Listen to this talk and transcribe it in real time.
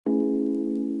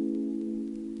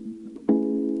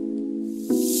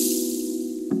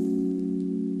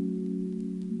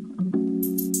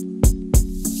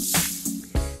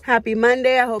Happy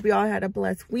Monday. I hope y'all had a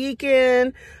blessed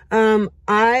weekend.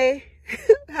 I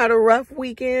had a rough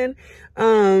weekend,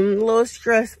 a little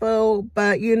stressful,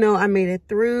 but you know, I made it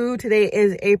through. Today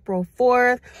is April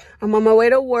 4th. I'm on my way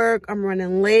to work. I'm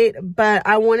running late, but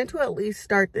I wanted to at least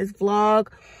start this vlog,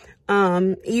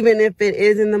 even if it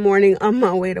is in the morning on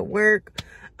my way to work.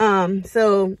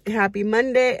 So happy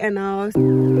Monday, and I'll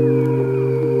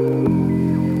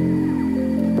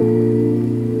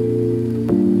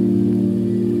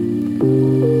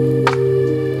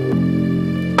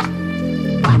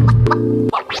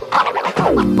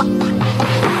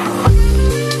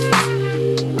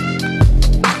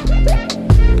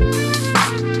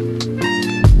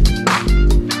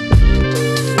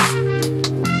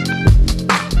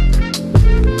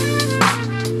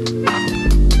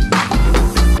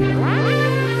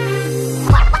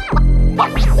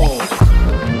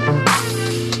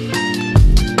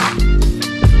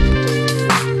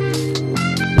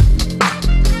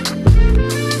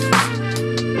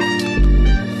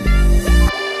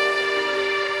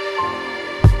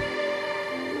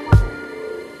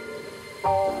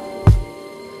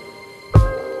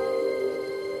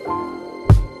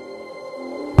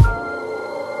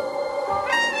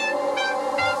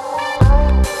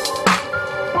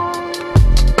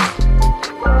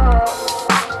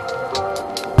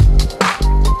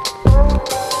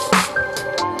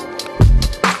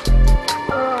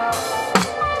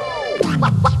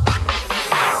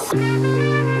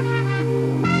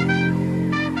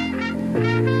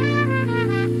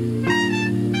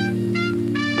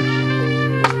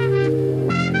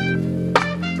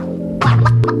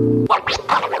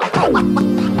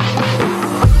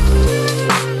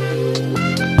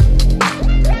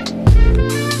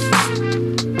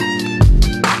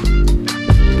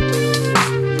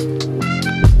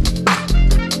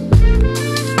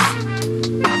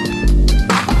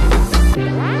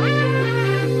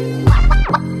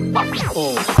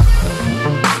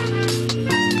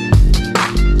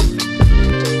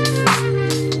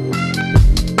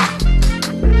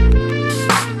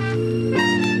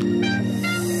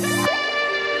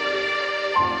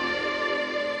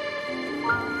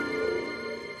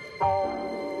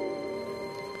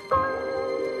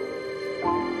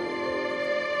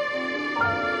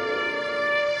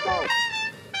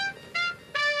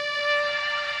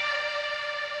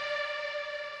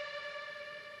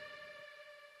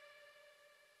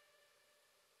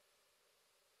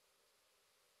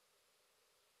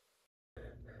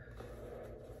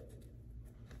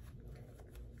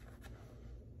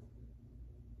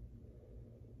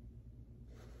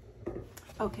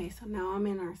Okay, so now I'm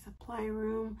in our supply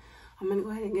room. I'm gonna go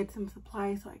ahead and get some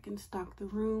supplies so I can stock the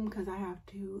room, because I have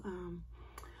to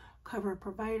cover a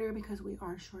provider because we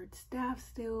are short staffed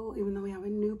still, even though we have a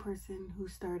new person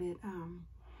who's starting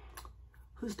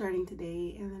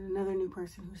today, and then another new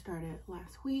person who started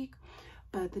last week.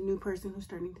 But the new person who's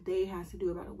starting today has to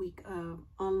do about a week of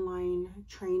online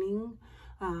training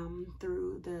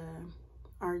through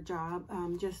our job,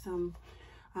 just some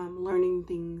learning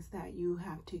things that you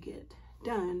have to get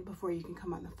done before you can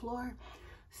come on the floor.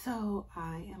 So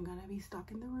I am gonna be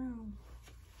stocking the room.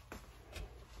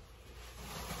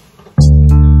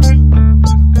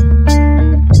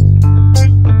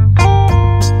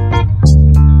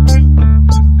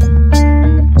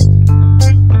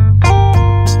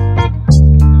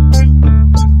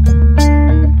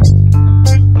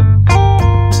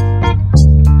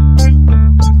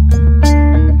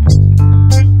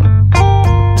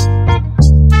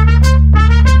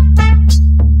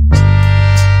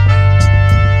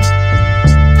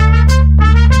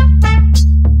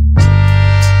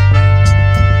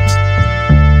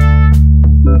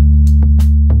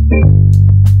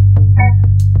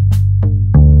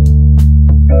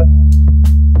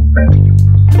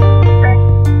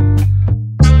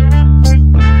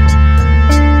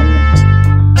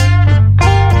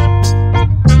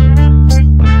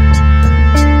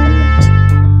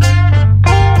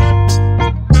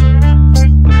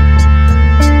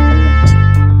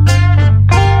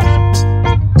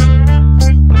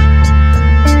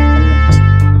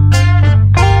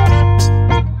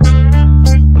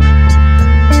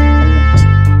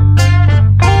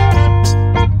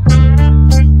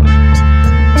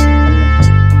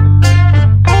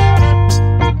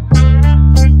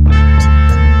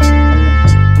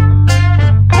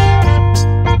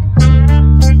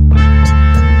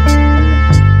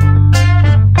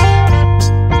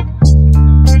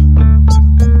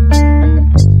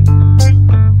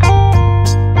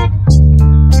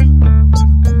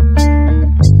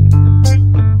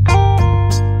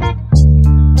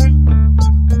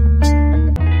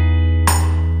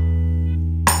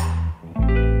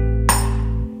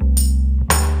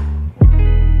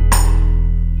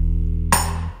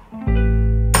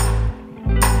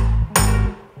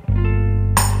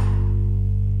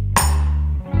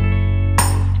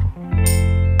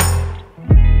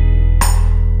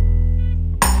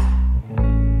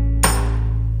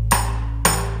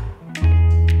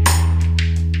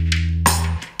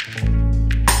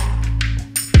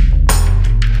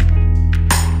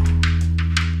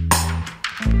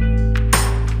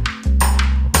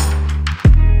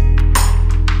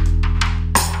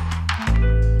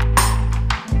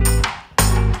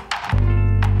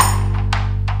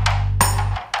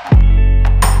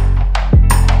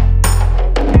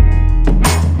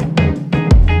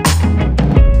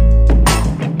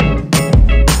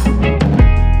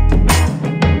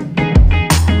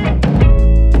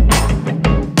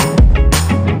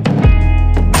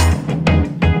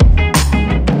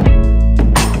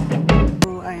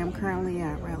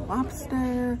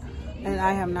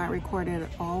 recorded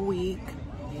all week,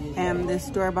 and this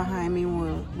door behind me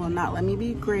will not let me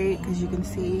be great because you can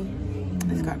see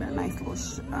it's got a nice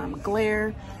little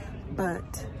glare.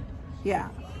 But yeah,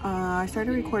 I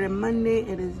started recording Monday.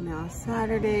 It is now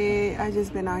Saturday. I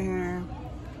just been out here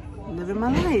living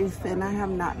my life, and I have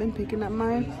not been picking up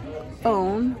my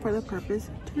phone for the purpose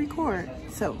to record.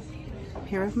 So I'm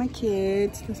here with my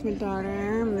kids. That's my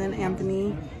daughter, and then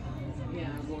Anthony.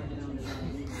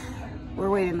 We're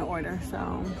waiting to order,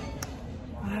 so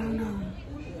I don't know.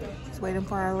 Just waiting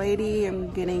for our lady.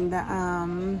 I'm getting the I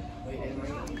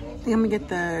think I'm gonna get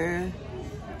the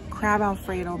crab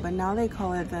Alfredo, but now they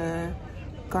call it the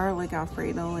garlic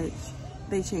Alfredo, which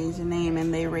they changed the name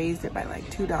and they raised it by like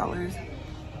 $2.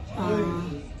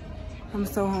 I'm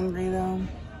so hungry though.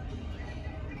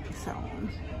 So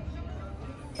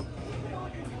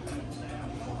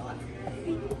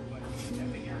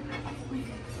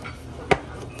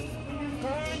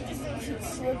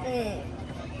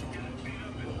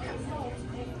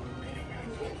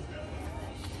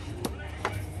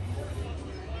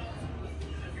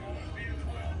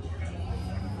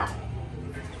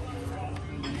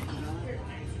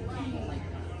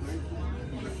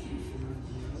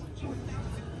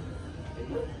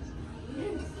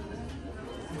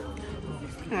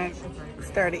I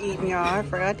started eating, y'all. I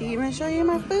forgot to even show you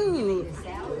my food.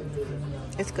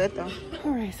 It's good though.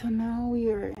 All right, so now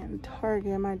we are in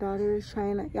Target. My daughter is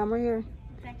trying to, I'm right here.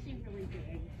 It's actually really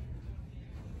big.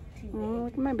 Oh,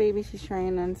 look at my baby. She's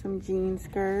trying on some jean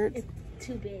skirts. It's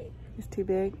too big. It's too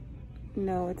big?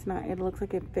 No, it's not. It looks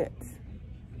like it fits.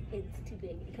 It's too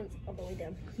big. It comes all the way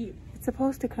down here. It's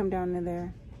supposed to come down to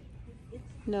there.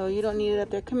 No, you don't need it up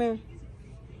there. Come here.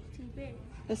 It's too big.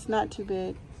 It's not too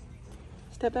big.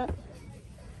 Step back.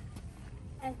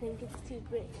 I think it's too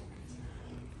big.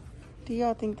 Do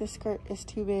y'all think this skirt is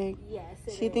too big? Yes,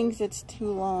 it She is. thinks it's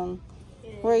too long.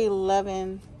 We're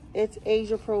 11. It's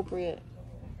age appropriate.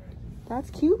 That's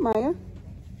cute, Maya.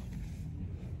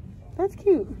 That's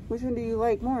cute. Which one do you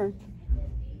like more?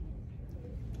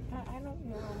 I don't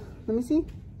know. Let me see.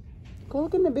 Go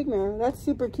look in the big mirror. That's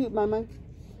super cute, Mama. Looking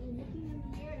in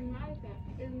the mirror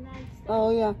and Oh,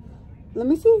 yeah. Let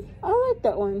me see. I like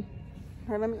that one.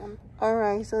 All right, all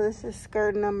right, so this is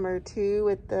skirt number 2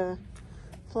 with the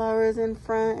flowers in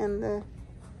front and the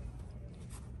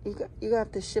you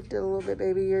have to shift it a little bit,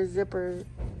 baby. Your zipper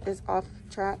is off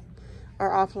track or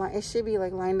offline. It should be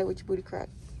like lined up with your booty crack.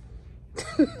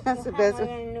 That's the best one.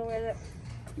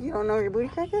 You don't know where your booty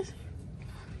crack is?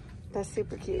 That's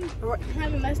super cute. I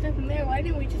haven't messed up in there. Why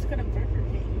didn't we just go to Burger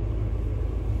King?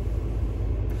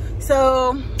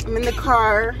 So I'm in the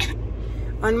car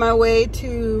on my way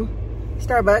to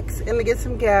Starbucks and to get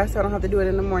some gas so I don't have to do it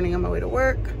in the morning on my way to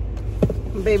work.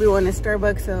 My baby wanted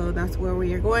Starbucks, so that's where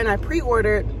we are going. I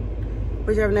pre-ordered,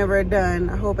 which I've never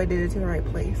done. I hope I did it to the right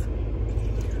place.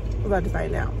 We're about to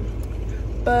find out.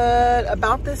 But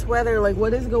about this weather, like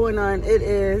what is going on? It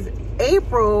is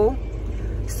April.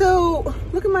 So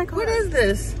look at my car. What is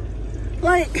this?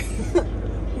 Like,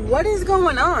 what is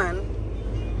going on?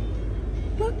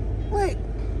 Look, wait.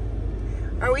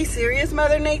 Are we serious,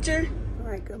 Mother Nature? All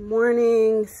right, good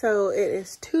morning. So it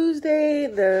is Tuesday,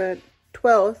 the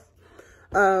 12th.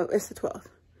 It's the 12th.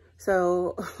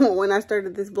 So when I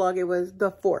started this vlog, it was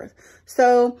the 4th.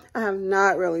 So I have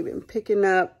not really been picking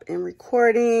up and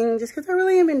recording just because I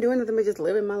really haven't been doing nothing but just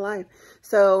living my life.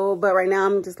 So, but right now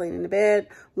I'm just laying in the bed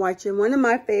watching one of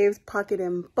my faves, Pocket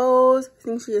and Bows. I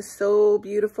think she is so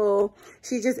beautiful.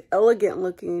 She's just elegant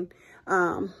looking.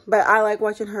 But I like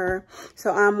watching her.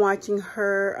 So I'm watching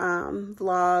her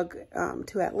vlog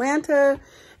to Atlanta.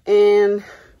 And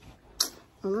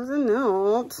on another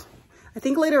note, I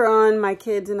think later on my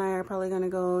kids and I are probably going to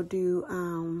go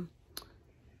do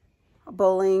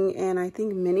bowling and I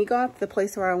think mini golf, the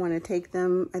place where I want to take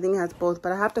them. I think it has both,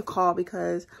 but I have to call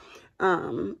because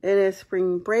it is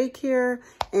spring break here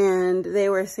and they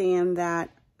were saying that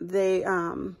they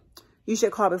you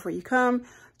should call before you come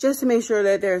just to make sure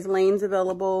that there's lanes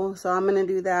available. So I'm going to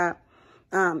do that.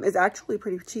 It's actually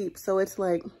pretty cheap. So it's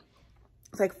like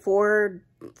 $4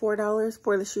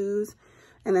 for the shoes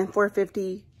and then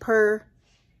 $4.50 per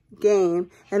game.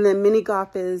 And then mini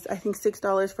golf is I think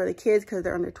 $6 for the kids because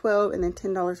they're under 12 and then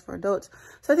 $10 for adults.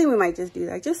 So I think we might just do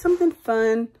that. Just something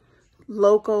fun,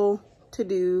 local to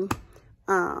do.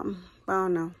 I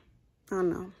don't know.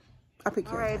 I'll pick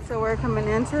you. All right, so we're coming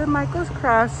into Michael's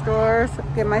craft store to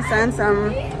get my son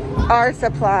some art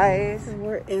supplies. So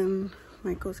we're in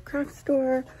Michael's craft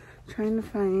store trying to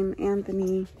find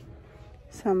Anthony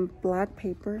some black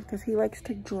paper because he likes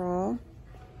to draw.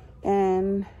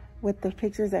 And with the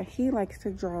pictures that he likes to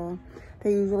draw,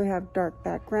 they usually have dark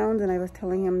backgrounds. And I was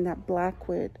telling him that black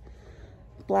would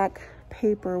black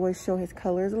paper would show his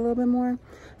colors a little bit more.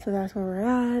 So that's where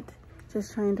we're at.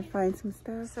 Just trying to find some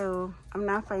stuff. So I'm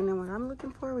not finding what I'm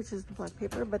looking for, which is the black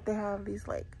paper, but they have these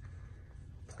like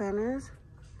planners,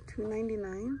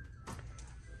 $2.99.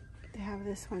 They have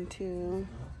this one too,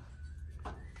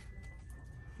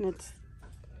 and it's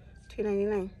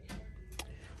 $2.99.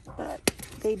 But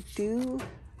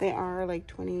they are like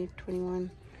 20,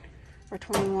 21, or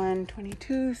 21,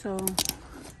 22, so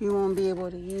you won't be able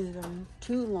to use them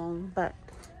too long, but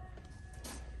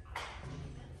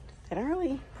they don't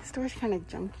really, the store's kind of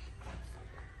junky.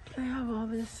 They have all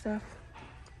this stuff,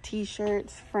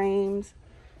 t-shirts, frames,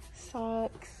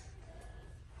 socks.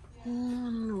 I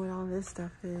don't know what all this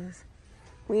stuff is.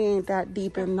 We ain't that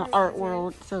deep in the art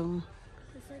world, so.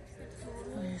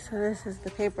 Okay, so this is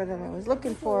the paper that I was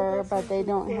looking for, but they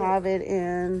don't have it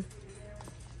in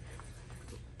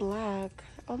black.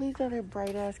 All these other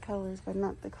bright ass colors, but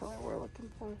not the color we're looking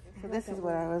for. So this is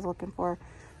what I was looking for,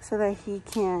 so that he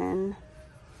can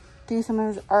do some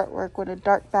of his artwork with a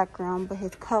dark background, but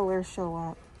his colors show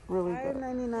up really good.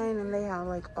 $5.99, and they have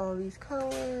like all these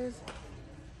colors.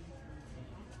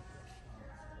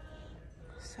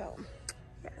 So,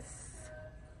 yes.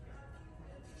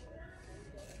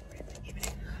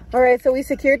 All right, so we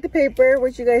secured the paper,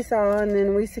 which you guys saw, and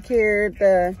then we secured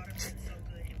the...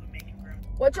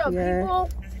 What's up, people?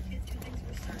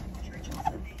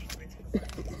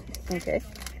 Okay.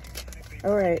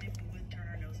 All right.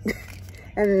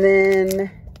 And then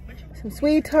some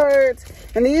sweethearts.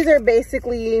 And these are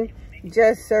basically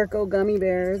just Circle gummy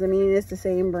bears. I mean, it's the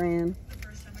same brand.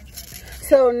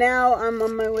 So now I'm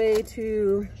on my way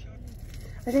to,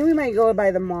 I think we might go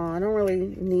by the mall. I don't really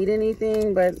need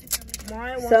anything, but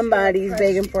somebody's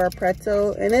begging for a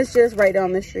pretzel. And it's just right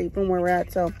down the street from where we're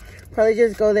at. So probably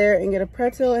just go there and get a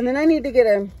pretzel. And then I need to get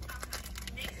a, I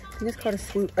think it's called a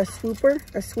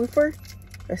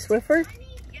Swiffer.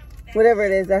 Whatever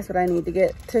it is, that's what I need to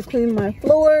get to clean my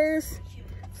floors.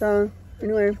 So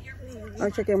anyway, I'll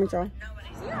check in with y'all.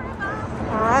 All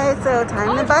right, so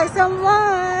time to buy some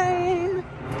wine.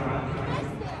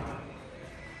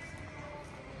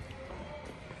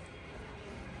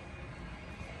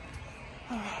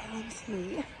 All right, let's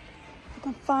see if I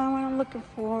can find what I'm looking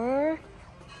for.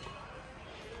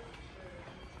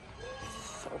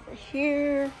 It's over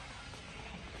here.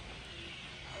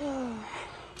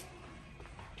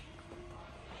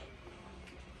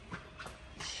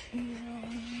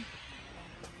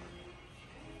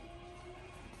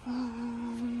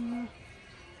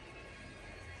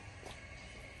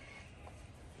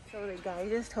 So the guy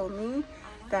just told me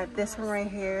that this one right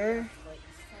here,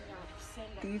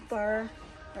 dive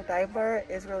bar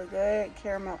is really good.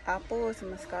 Caramel apple, it's a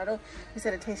Moscato. He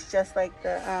said it tastes just like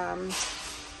the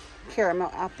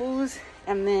caramel apples.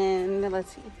 And then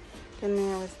let's see, then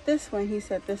there was this one. He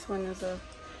said this one is a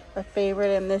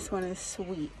favorite, and this one is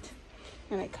sweet.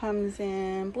 And it comes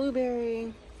in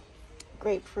blueberry,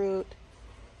 grapefruit,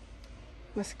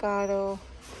 Moscato,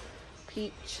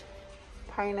 peach,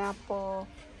 pineapple,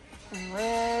 and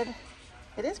red.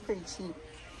 It is pretty cheap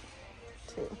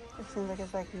too. It seems like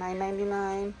it's like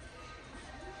 $9.99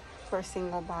 for a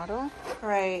single bottle. All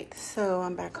right, so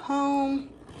I'm back home,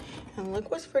 and look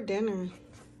what's for dinner.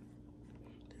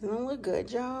 Doesn't it look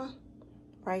good, y'all?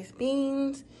 Rice,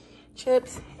 beans,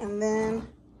 chips, and then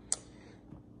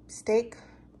steak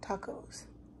tacos.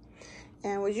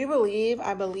 And would you believe,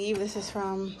 I believe this is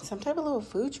from some type of little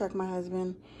food truck my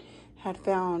husband had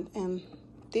found, and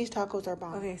these tacos are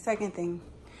bomb. Okay, second thing,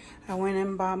 I went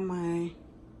and bought my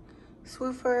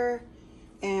Swiffer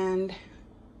and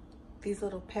these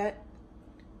little pet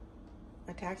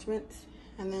attachments,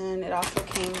 and then it also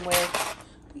came with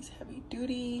these heavy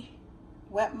duty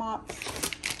wet mops,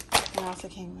 and it also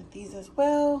came with these as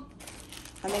well.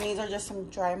 And then these are just some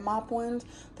dry mop ones.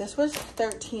 This was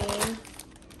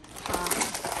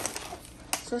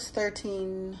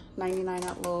 $13.99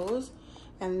 at Lowe's,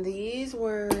 and these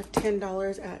were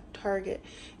 $10 at Target.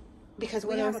 Because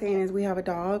what I'm saying is, we have a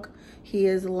dog. He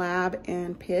is lab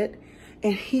and pit,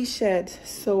 and he sheds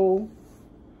so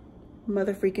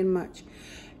mother freaking much.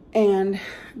 And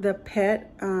the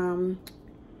pet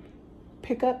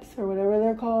pickups, or whatever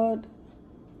they're called,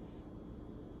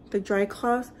 the dry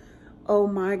cloths, oh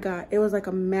my God, it was like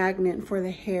a magnet for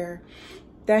the hair.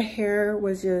 That hair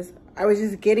was just, I was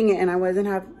just getting it, and I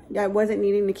wasn't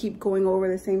needing to keep going over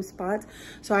the same spots.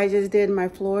 So I just did my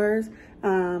floors,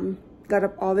 got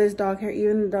up all this dog hair,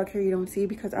 even the dog hair you don't see,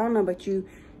 because I don't know about you,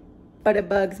 but it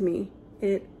bugs me.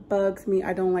 It bugs me.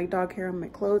 I don't like dog hair on my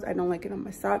clothes. I don't like it on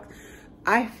my socks.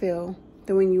 I feel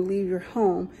that when you leave your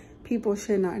home, people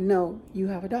should not know you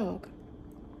have a dog.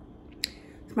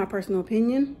 It's my personal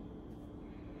opinion.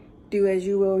 do as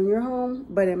you will in your home,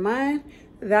 but in mine,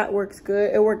 that works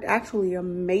good. It worked actually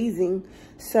amazing.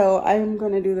 So I'm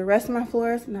going to do the rest of my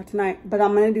floors, not tonight, but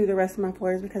I'm going to do the rest of my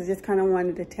floors because I just kind of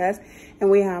wanted to test. And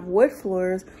we have wood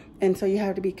floors, and so you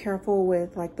have to be careful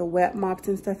with like the wet mops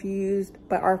and stuff you used,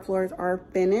 but our floors are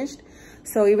finished.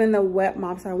 So even the wet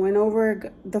mops, I went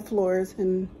over the floors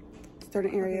in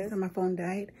certain areas. And my phone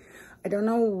died. I don't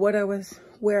know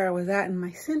where I was at in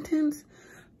my sentence.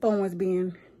 Phone was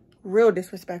being real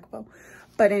disrespectful.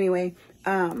 But anyway,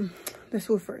 the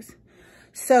swoofers.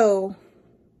 So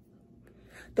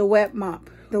the wet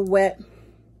mop, the wet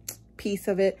piece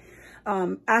of it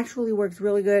actually works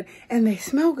really good, and they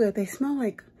smell good. They smell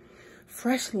like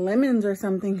fresh lemons or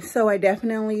something. So I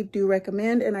definitely do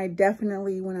recommend, and I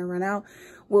definitely, when I run out,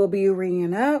 will be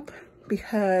ringing up,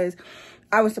 because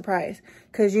I was surprised,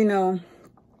 because you know,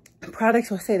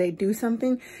 products will say they do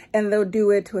something and they'll do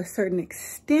it to a certain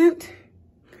extent,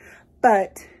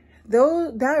 but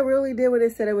though that really did what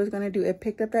it said it was going to do. It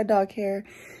picked up that dog hair,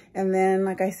 and then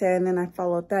like I said, and then I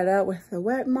followed that up with the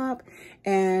wet mop,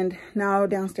 and now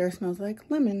downstairs smells like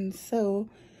lemons. So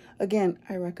again,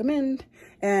 I recommend.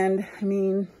 And I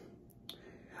mean,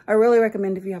 I really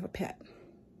recommend if you have a pet,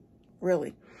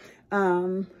 really.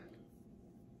 Yeah,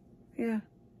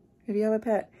 if you have a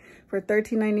pet, for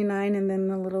 $13.99, and then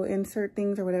the little insert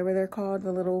things or whatever they're called,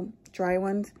 the little dry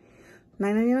ones,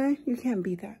 $9.99. You can't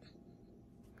beat that.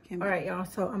 All right, y'all,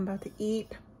 so I'm about to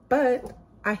eat, but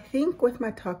I think with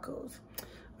my tacos,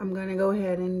 I'm gonna go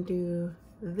ahead and do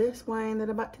this wine that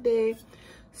I bought today.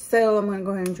 So I'm gonna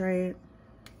go ahead and try it.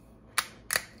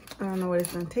 I don't know what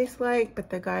it's gonna taste like, but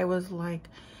the guy was like,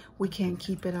 we can't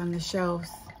keep it on the shelves.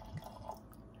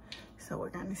 So we're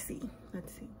gonna see.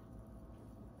 Let's see.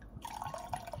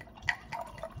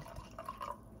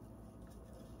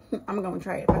 I'm gonna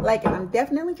try it. I like it. I'm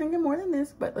definitely drinking more than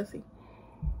this, but let's see.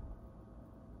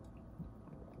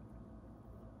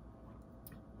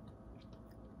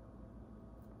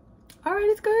 All right,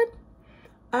 it's good.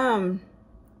 I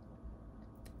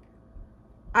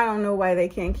don't know why they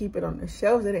can't keep it on the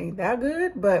shelves. It ain't that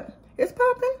good, but it's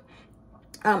popping.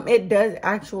 It does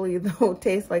actually though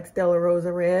taste like Stella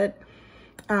Rosa Red.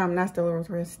 Not Stella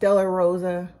Rosa Red, Stella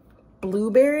Rosa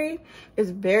Blueberry.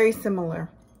 Is very similar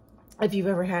if you've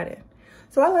ever had it.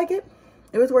 So I like it.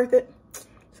 It was worth it.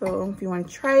 So if you want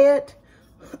to try it.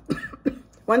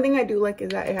 One thing I do like is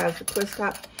that it has a twist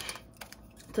top,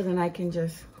 so then I can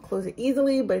just close it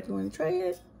easily. But if you want to try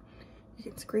it, you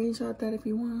can screenshot that if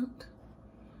you want.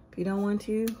 If you don't want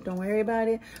to, don't worry about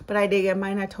it. But I did get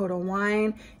mine at Total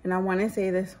Wine, and I want to say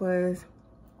this was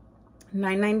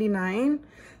 $9.99.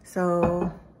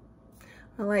 So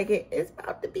I like it. It's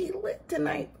about to be lit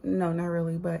tonight. No, not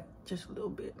really, but just a little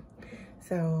bit.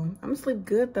 So I'm gonna sleep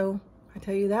good though. I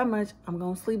tell you that much. I'm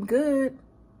gonna sleep good.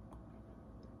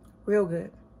 Real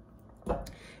good.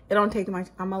 It don't take much.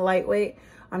 I'm a lightweight.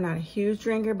 I'm not a huge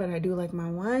drinker, but I do like my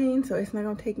wine, so it's not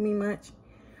gonna take me much.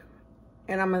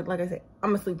 And I'm gonna, like I said,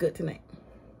 I'm gonna sleep good tonight.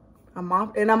 I'm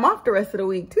off, and I'm off the rest of the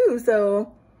week too,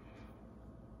 so.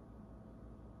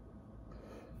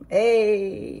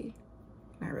 Hey,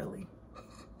 not really.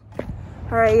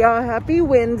 All right, y'all, happy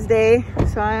Wednesday.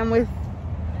 So I am with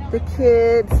the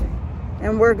kids,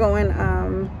 and we're going,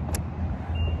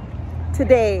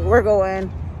 today we're going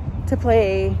to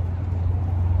play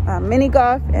mini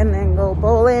golf and then go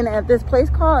bowling at this place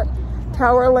called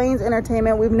Tower Lanes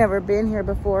Entertainment. We've never been here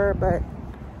before, but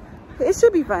it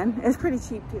should be fun. It's pretty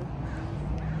cheap too.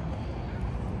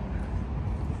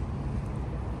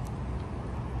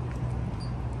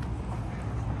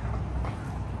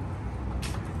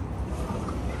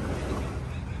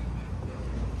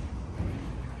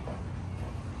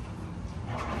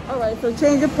 All right, so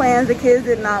change of plans. The kids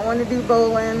did not want to do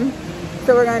bowling,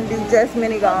 so we're gonna do just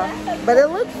mini golf. But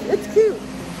it's cute.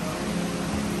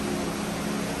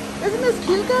 Isn't this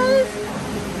cute, guys?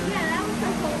 Yeah, that was so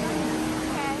cool.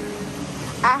 Okay.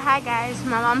 Hi guys,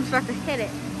 my mom's about to hit it.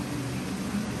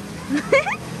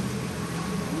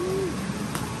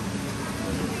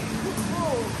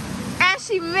 And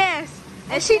she missed.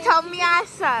 And she told me I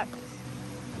sucked.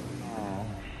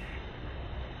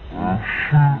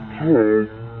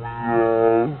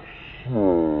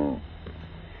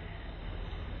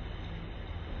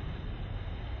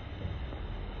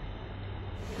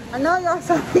 I know y'all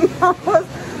saw me almost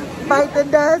bite the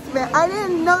dustbin. I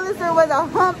didn't notice there was a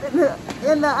hump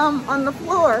on the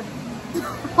floor.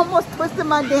 Almost twisted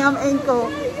my damn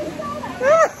ankle.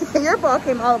 Your ball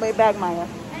came all the way back, Maya.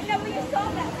 I know, we just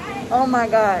saw that, right? Oh my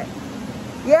God.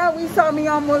 Yeah, we saw me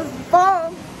almost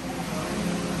fall.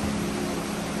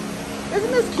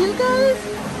 Isn't this cute, guys?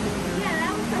 Yeah,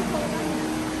 that was so cool.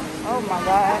 Oh my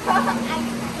God.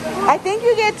 I think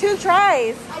you get 2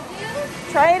 tries. I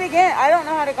do? Try it again. I don't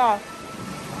know how to golf.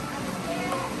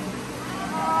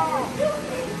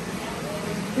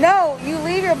 No, you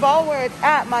leave your ball where it's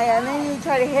at, Maya, and then you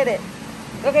try to hit it.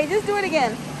 Okay, just do it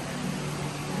again.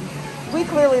 We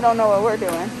clearly don't know what we're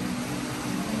doing.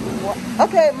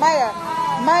 Okay, Maya.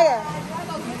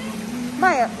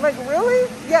 Maya, like really?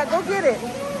 Yeah, go get it.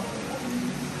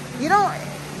 You don't,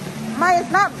 Maya,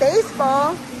 it's not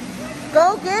baseball.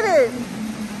 Go get it.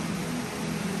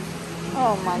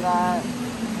 Oh my God.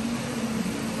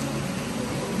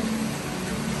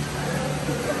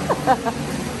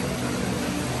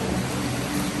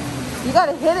 You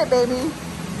gotta hit it, baby.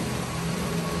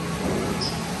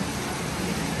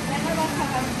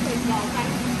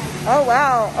 Oh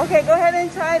wow. Okay, go ahead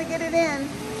and try to get it in.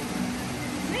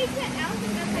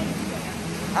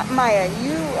 Maya,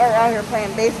 you are out here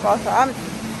playing baseball, so I'm...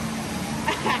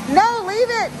 No, leave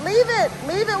it. Leave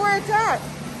it where it's at.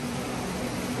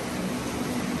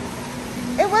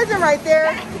 It wasn't right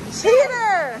there.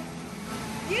 Cheater!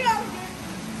 You know,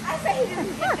 I say he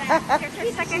didn't get that.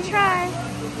 Here's her second try.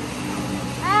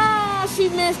 Ah, she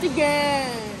missed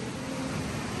again.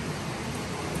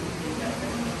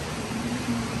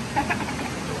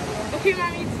 Okay,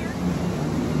 Mommy, it's your...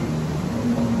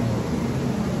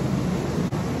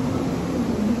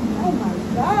 Oh my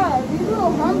God, these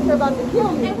little humps are about to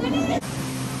kill me.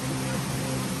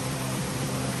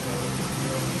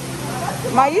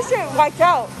 Ma, you should watch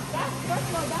out. That's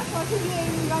why he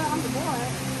ain't even got it on the board.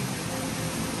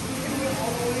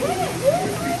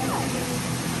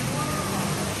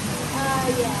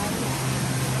 Yeah.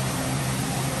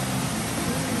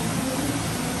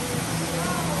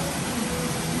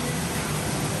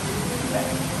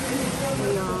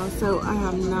 Hey y'all, so I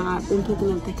have not been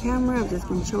picking up the camera. I've just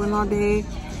been chilling all day.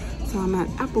 So I'm at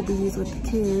Applebee's with the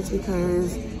kids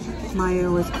because Maya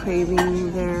was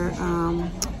craving their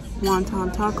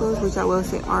wonton tacos, which I will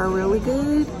say are really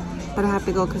good. But I have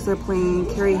to go because they're playing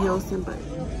Carrie Hilson. But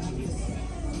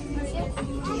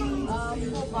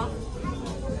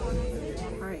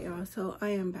all right, y'all. So I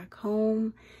am back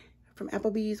home from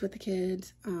Applebee's with the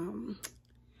kids. I'm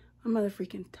mother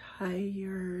freaking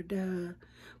tired,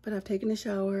 but I've taken a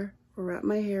shower, wrapped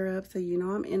my hair up, so you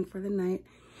know I'm in for the night.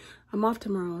 I'm off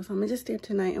tomorrow, so I'm gonna just stay up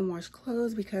tonight and wash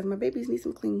clothes because my babies need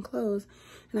some clean clothes,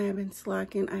 and I have been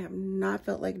slacking. I have not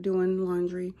felt like doing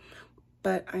laundry,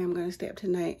 but I am gonna stay up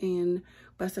tonight and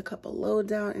bust a couple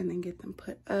loads out and then get them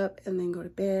put up and then go to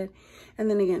bed. And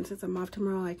then again, since I'm off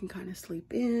tomorrow, I can kind of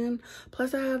sleep in.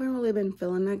 Plus, I haven't really been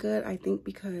feeling that good. I think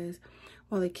because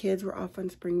while the kids were off on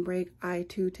spring break, I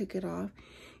too took it off.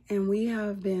 And we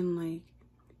have been like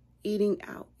eating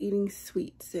out, eating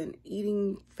sweets and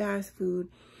eating fast food.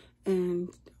 And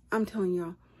I'm telling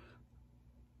y'all,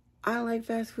 I like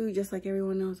fast food just like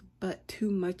everyone else, but too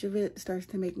much of it starts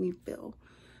to make me feel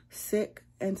sick.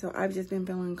 And so I've just been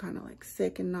feeling kind of like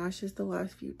sick and nauseous the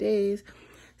last few days.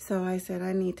 So I said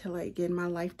I need to like get my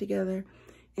life together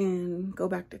and go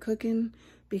back to cooking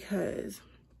because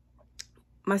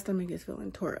my stomach is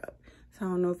feeling tore up. So I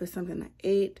don't know if it's something I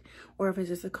ate or if it's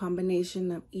just a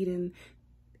combination of eating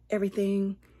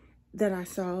everything that I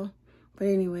saw. But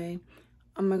anyway,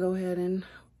 I'm gonna go ahead and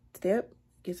get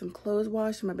some clothes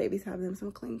washed. My babies have them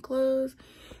some clean clothes.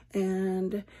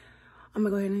 And I'm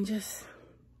gonna go ahead and just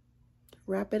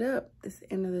wrap it up. This is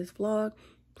the end of this vlog.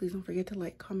 Please don't forget to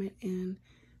like, comment, and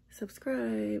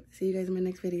subscribe. See you guys in my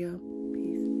next video.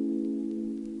 Peace.